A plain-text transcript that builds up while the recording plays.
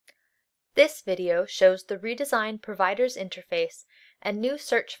This video shows the redesigned Providers interface and new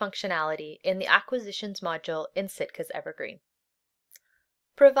search functionality in the Acquisitions module in Sitka's Evergreen.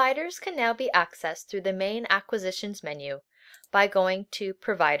 Providers can now be accessed through the main Acquisitions menu by going to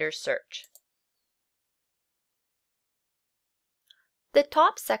Providers Search. The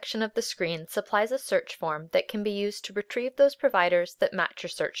top section of the screen supplies a search form that can be used to retrieve those providers that match your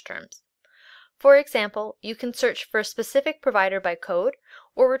search terms. For example, you can search for a specific provider by code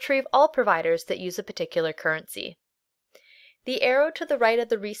or retrieve all providers that use a particular currency. The arrow to the right of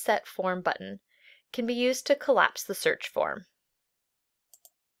the Reset Form button can be used to collapse the search form.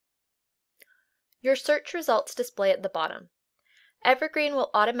 Your search results display at the bottom. Evergreen will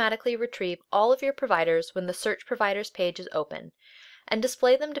automatically retrieve all of your providers when the Search Providers page is open and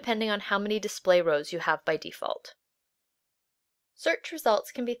display them depending on how many display rows you have by default. Search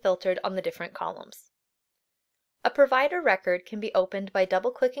results can be filtered on the different columns. A provider record can be opened by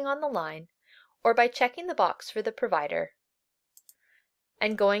double-clicking on the line or by checking the box for the provider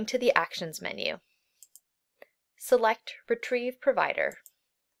and going to the Actions menu. Select Retrieve Provider.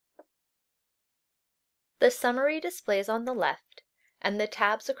 The summary displays on the left, and the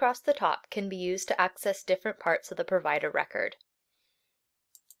tabs across the top can be used to access different parts of the provider record.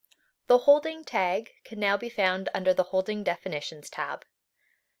 The holding tag can now be found under the Holding Definitions tab.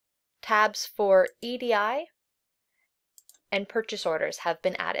 Tabs for EDI and purchase orders have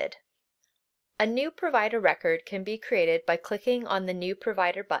been added. A new provider record can be created by clicking on the New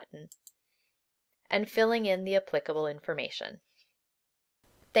Provider button and filling in the applicable information.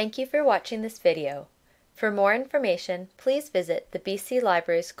 Thank you for watching this video. For more information, please visit the BC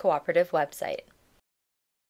Libraries Cooperative website.